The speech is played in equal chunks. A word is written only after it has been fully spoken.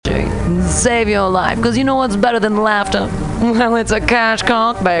and save your life. Because you know what's better than laughter? Well, it's a cash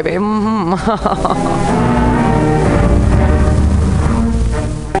cock, baby.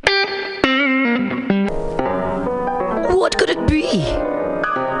 What could it be?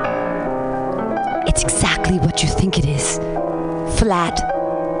 It's exactly what you think it is. Flat,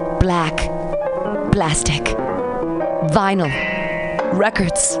 black, plastic, vinyl,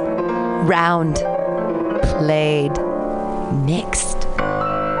 records, round, played, mixed.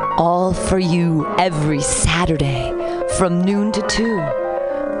 All for you every Saturday from noon to 2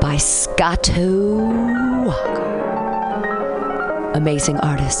 by Scotto Walker. Amazing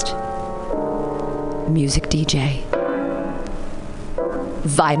artist, music DJ,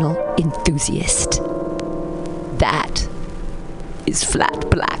 vinyl enthusiast. That is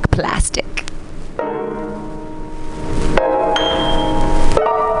flat black plastic.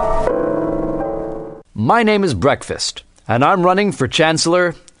 My name is Breakfast, and I'm running for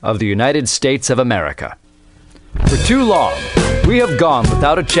Chancellor of the United States of America. For too long, we have gone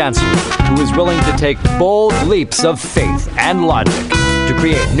without a chancellor who is willing to take bold leaps of faith and logic to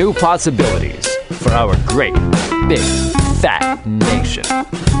create new possibilities for our great, big, fat nation.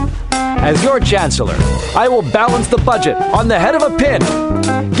 As your chancellor, I will balance the budget on the head of a pin,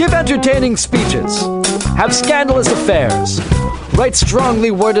 give entertaining speeches, have scandalous affairs, write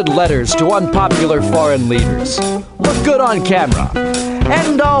strongly worded letters to unpopular foreign leaders, look good on camera,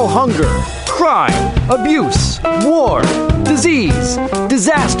 end all hunger, crime, abuse, war, disease,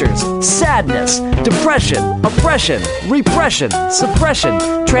 disasters, sadness, depression, oppression, repression, suppression,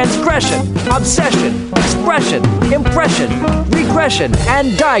 transgression, obsession, expression, impression, regression,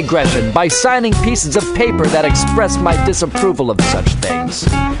 and digression by signing pieces of paper that express my disapproval of such things,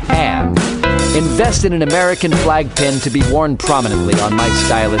 and invest in an American flag pin to be worn prominently on my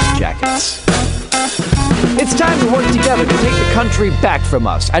stylish jackets. It's time to work together to take the country back from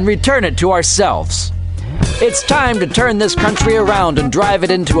us and return it to ourselves. It's time to turn this country around and drive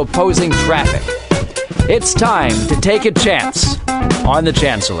it into opposing traffic. It's time to take a chance on the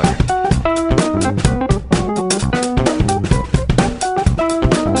Chancellor.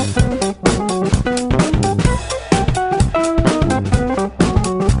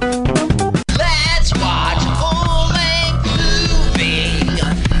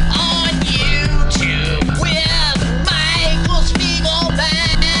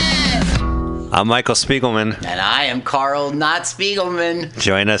 I'm Michael Spiegelman. And I am Carl, not Spiegelman.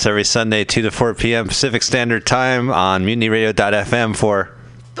 Join us every Sunday, 2 to 4 p.m. Pacific Standard Time on MutinyRadio.fm for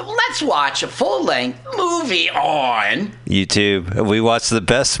Let's watch a full-length movie on YouTube. We watch the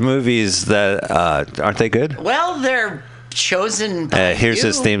best movies that, aren't they good? Well, they're chosen by Here's you.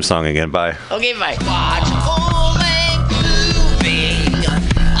 his theme song again, bye. Okay, bye. Watch a full-length movie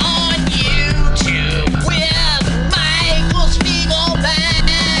on YouTube with Michael Spiegelman.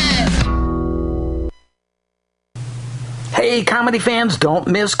 Hey, comedy fans, don't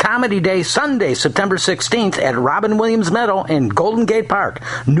miss Comedy Day Sunday, September 16th at Robin Williams Meadow in Golden Gate Park,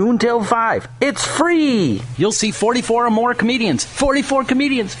 noon till 5. It's free! You'll see 44 or more comedians. 44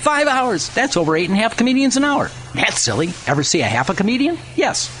 comedians, 5 hours. That's over 8.5 comedians an hour. That's silly. Ever see a half a comedian?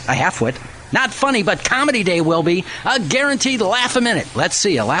 Yes, a half-wit. Not funny, but Comedy Day will be a guaranteed laugh a minute. Let's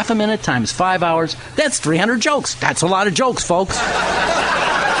see, a laugh a minute times 5 hours. That's 300 jokes. That's a lot of jokes, folks.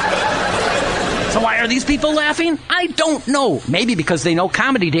 So why are these people laughing? I don't know. Maybe because they know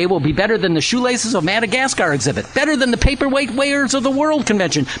Comedy Day will be better than the Shoelaces of Madagascar exhibit, better than the Paperweight Weighers of the World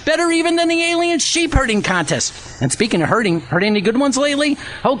convention, better even than the Alien Sheep Herding contest. And speaking of herding, heard any good ones lately?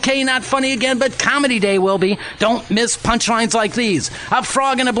 Okay, not funny again, but Comedy Day will be. Don't miss punchlines like these. A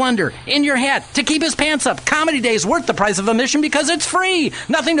frog in a blender, in your hat, to keep his pants up. Comedy Day is worth the price of admission because it's free.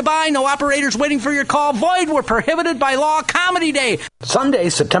 Nothing to buy, no operators waiting for your call. Void were prohibited by law. Comedy Day. Sunday,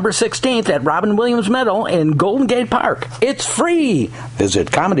 September 16th at Robin Williams Meadow in Golden Gate Park. It's free.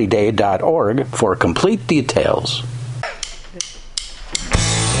 Visit comedyday.org for complete details.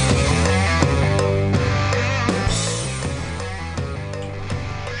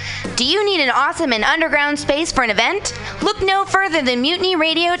 Do you need an awesome and underground space for an event? Look no further than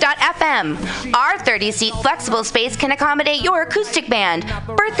MutinyRadio.fm. Our 30-seat flexible space can accommodate your acoustic band,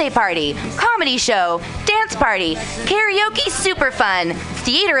 birthday party, comedy show, dance party, karaoke super fun,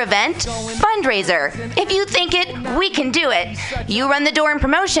 theater event, fundraiser. If you think it, we can do it. You run the door and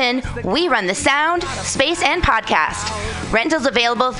promotion, we run the sound, space, and podcast. Rentals available